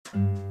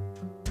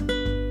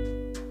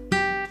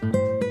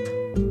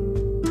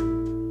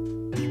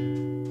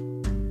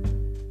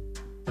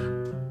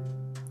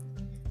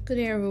Good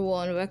day,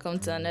 everyone. Welcome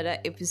to another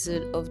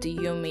episode of the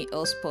Yomi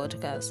Us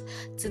podcast.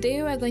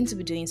 Today, we're going to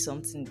be doing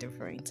something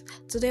different.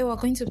 Today, we're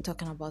going to be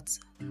talking about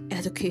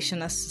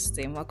educational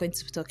system. We're going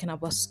to be talking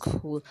about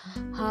school,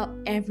 how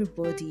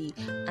everybody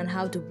and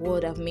how the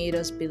world have made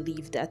us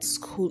believe that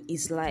school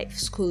is life.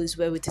 School is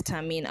where we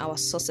determine our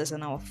success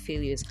and our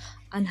failures,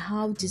 and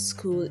how this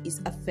school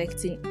is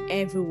affecting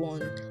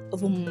everyone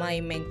over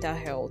my mental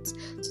health.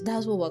 So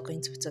that's what we're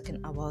going to be talking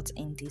about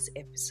in this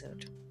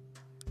episode.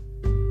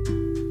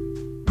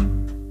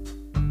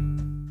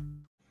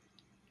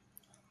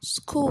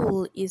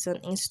 School is an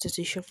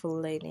institution for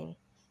learning,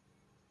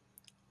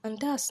 and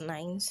that's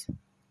nice.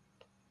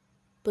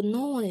 But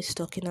no one is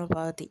talking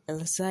about the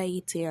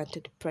anxiety and the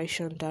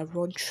depression that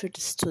run through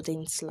the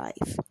student's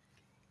life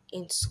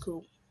in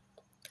school.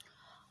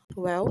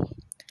 Well,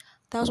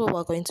 that's what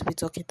we're going to be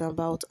talking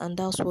about, and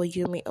that's what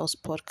Yumi Us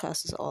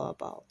podcast is all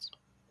about.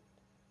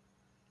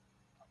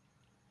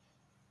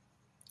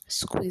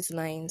 School is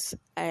nice.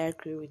 I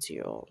agree with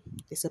you all.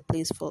 It's a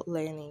place for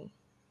learning.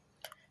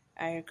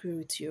 I agree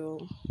with you.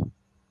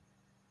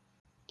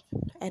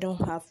 I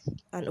don't have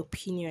an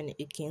opinion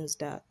against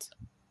that.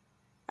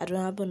 I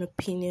don't have an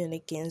opinion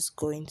against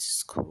going to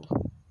school.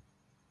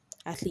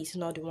 At least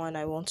not the one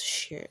I want to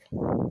share.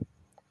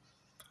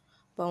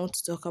 But I want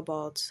to talk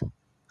about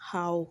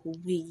how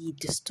we,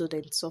 the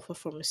students, suffer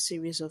from a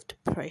series of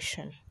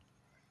depression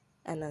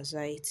and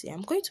anxiety.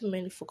 I'm going to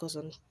mainly focus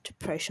on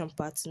depression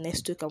part.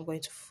 Next week, I'm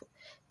going to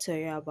tell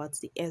you about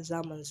the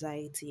exam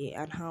anxiety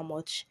and how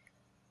much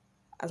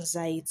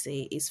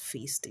anxiety is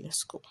faced in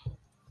school.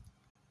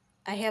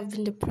 I have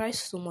been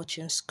depressed so much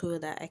in school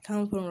that I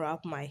can't even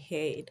wrap my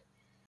head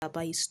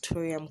about a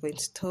story I'm going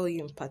to tell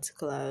you in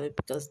particular,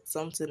 because it's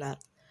something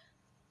that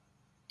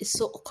is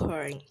so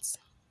current.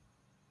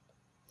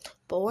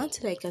 But one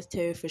thing I can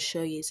tell you for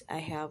sure is I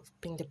have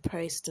been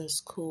depressed in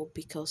school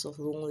because of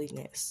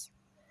loneliness.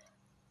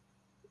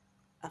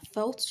 I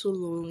felt so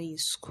lonely in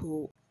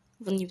school,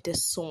 even if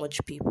there's so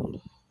much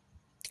people.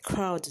 The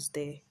crowd is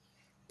there,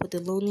 but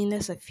the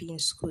loneliness I feel in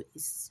school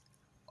is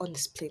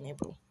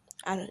unexplainable.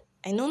 And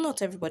I know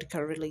not everybody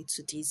can relate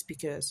to this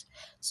because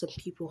some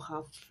people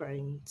have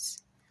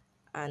friends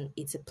and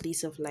it's a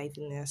place of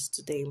liveliness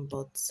to them.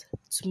 But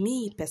to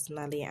me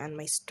personally and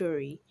my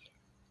story,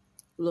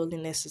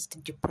 loneliness is the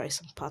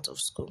depressing part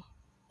of school.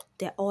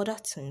 There are other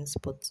things,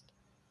 but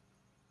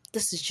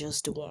this is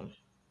just the one.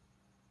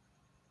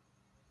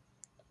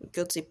 We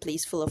go to a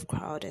place full of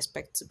crowd,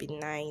 expect to be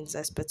nice,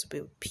 expect to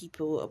be with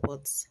people,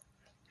 but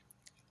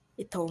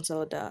it turns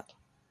out that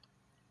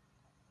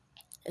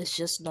it's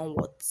just not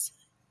what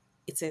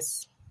it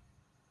is.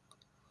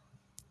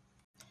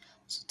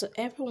 So to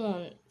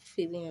everyone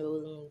feeling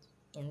lonely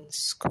in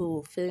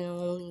school, feeling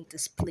lonely in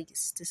this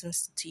place, this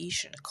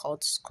institution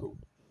called school,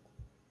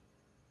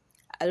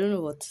 I don't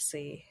know what to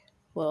say.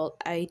 Well,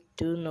 I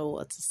do know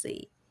what to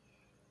say.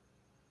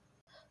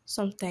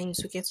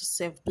 Sometimes we get to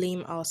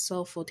self-blame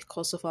ourselves for the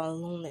cause of our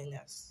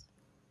loneliness.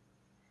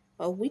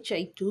 Or which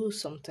I do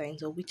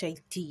sometimes, or which I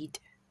did.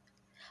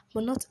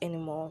 But not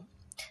anymore.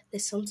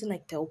 There's something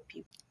I tell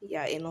people.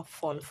 Yeah, enough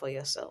fun for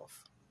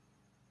yourself.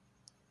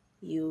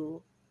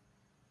 You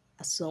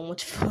are so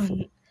much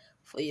fun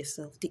for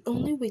yourself. The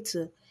only way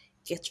to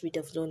get rid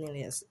of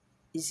loneliness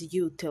is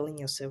you telling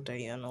yourself that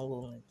you're not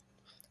lonely.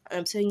 And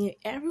I'm telling you,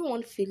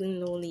 everyone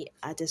feeling lonely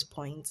at this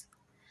point,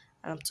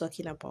 and I'm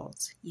talking about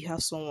you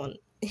have someone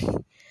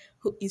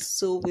who is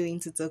so willing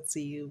to talk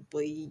to you,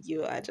 but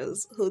you are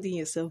just holding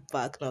yourself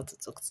back not to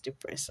talk to the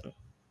person.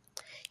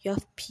 You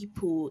have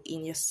people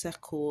in your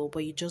circle,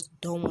 but you just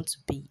don't want to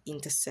be in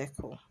the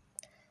circle.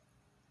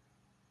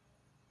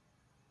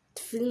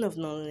 The feeling of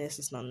loneliness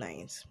is not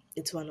nice.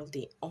 It's one of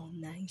the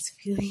unnice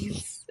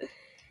feelings.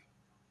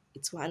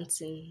 It's one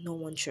thing no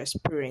one should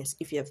experience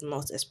if you have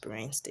not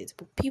experienced it.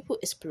 But people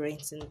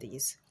experiencing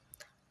this,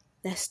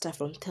 let's start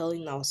from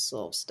telling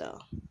ourselves that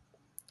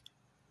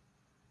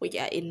we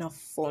are enough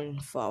fun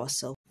for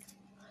ourselves.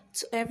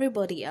 To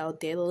everybody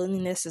out there,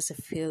 loneliness is a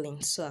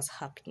feeling, so as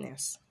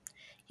happiness.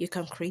 You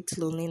can create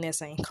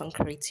loneliness and you can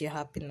create your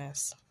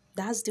happiness.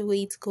 That's the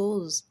way it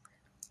goes.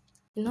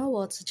 You know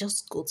what?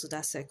 Just go to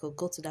that circle,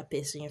 go to that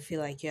person you feel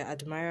like you're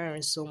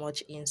admiring so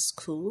much in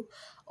school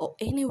or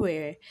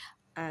anywhere,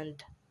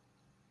 and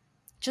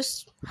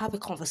just have a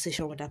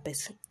conversation with that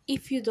person.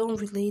 If you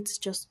don't relate,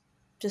 just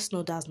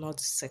know that's not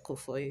the circle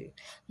for you.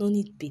 No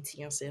need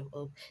beating yourself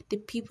up. The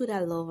people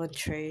that love and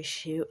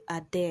cherish you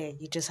are there.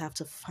 You just have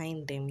to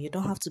find them. You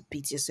don't have to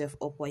beat yourself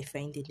up while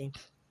finding them.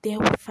 They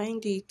will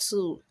find you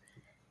too.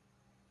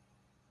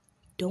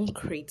 Don't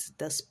create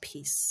the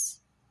space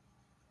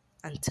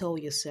and tell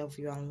yourself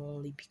you are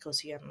lonely,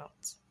 because you are not.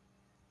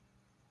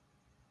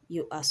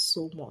 You are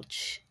so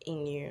much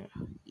in you.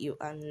 You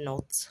are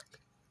not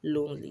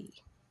lonely.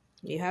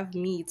 You have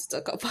me to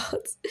talk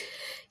about.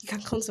 You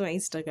can come to my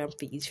Instagram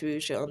page,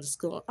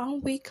 future_,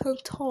 and we can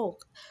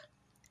talk.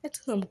 I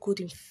think I'm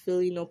good in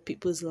filling up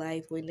people's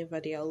life whenever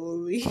they are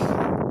lonely.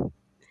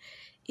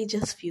 It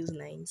just feels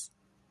nice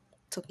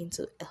talking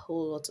to a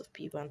whole lot of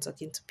people and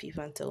talking to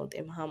people and telling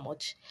them how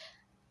much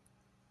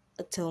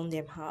telling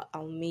them how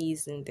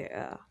amazing they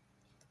are.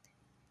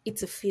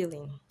 It's a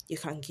feeling. You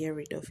can't get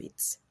rid of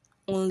it.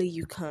 Only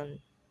you can.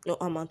 No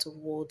amount of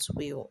words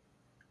will.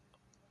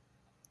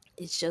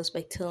 It's just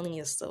by telling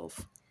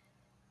yourself,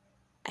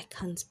 I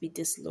can't be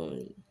this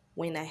lonely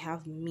when I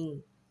have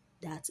me.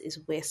 That is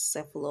where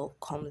self love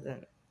comes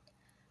in.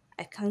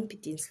 I can't be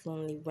this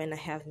lonely when I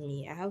have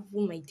me. I have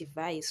my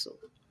device. So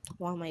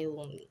why am I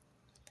lonely?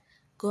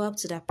 Go up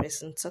to that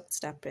person, talk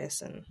to that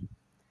person,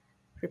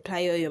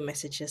 reply all your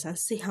messages, and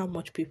see how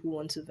much people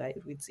want to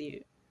vibe with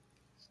you.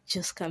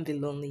 Just can't be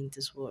lonely in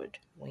this world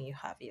when you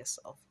have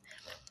yourself.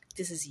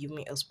 This is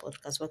Yumi Else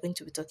Podcast. We're going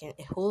to be talking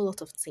a whole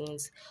lot of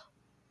things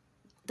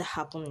that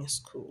happen in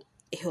school,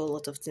 a whole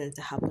lot of things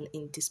that happen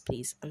in this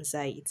place,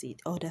 anxiety,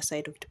 the other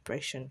side of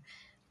depression,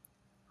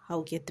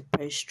 how get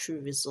depressed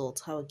through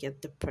results, how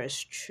get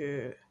depressed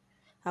through,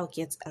 how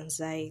get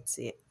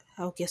anxiety,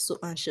 how get so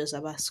anxious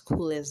about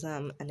school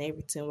exam and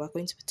everything. We're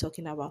going to be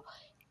talking about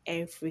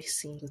every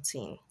single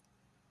thing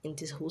in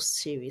this whole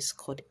series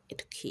called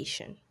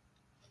education.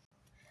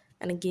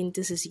 And again,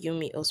 this is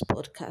Yumi Else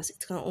Podcast.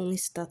 It can only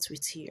start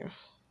with you.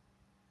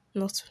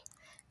 Not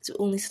to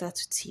only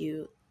start with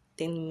you,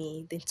 then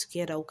me, then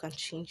together we can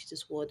change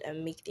this world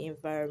and make the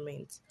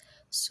environment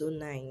so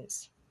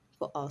nice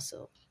for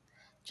ourselves.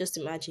 Just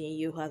imagine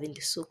you having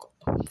the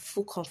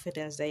full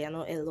confidence that you're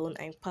not alone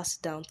and pass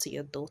it down to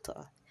your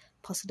daughter,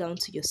 pass it down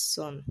to your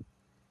son,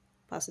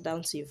 pass it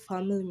down to your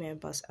family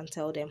members and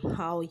tell them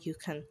how you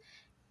can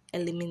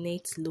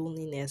eliminate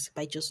loneliness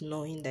by just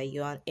knowing that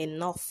you are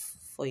enough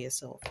for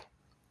yourself.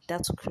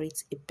 That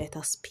creates a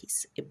better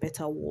space, a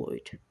better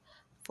world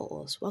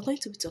for us. We're going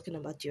to be talking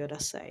about the other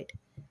side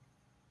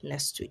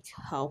next week,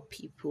 how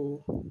the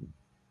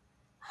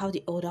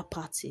other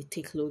party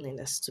take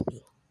loneliness to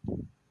be.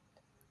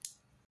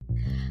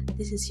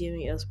 This is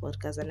Hearing Else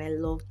Podcast and I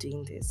love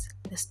doing this.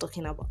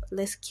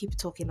 Let's keep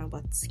talking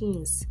about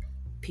things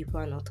people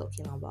are not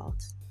talking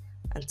about.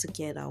 And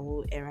together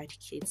we'll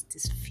eradicate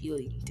this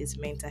feeling, this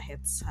mental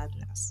health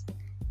sadness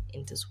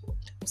in this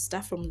world. We'll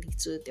start from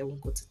little, then we'll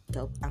go to the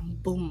top,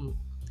 and boom,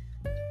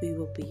 we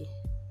will be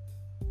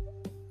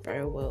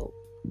very well.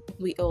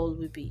 We all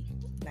will be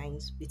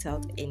nice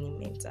without any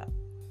mental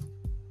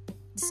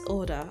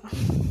disorder.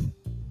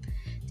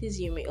 This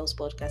is Yumi Else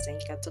Podcast,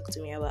 and you can talk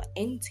to me about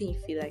anything you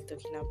feel like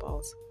talking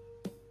about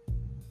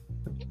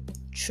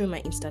through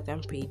my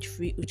Instagram page,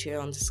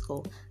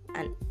 free_Uche_,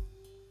 and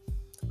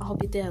I'll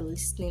be there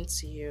listening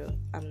to you.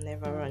 I'm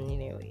never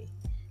running away.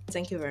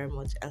 Thank you very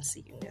much and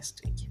see you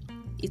next week.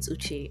 It's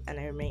Uche and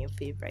I remain your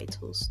favorite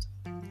host.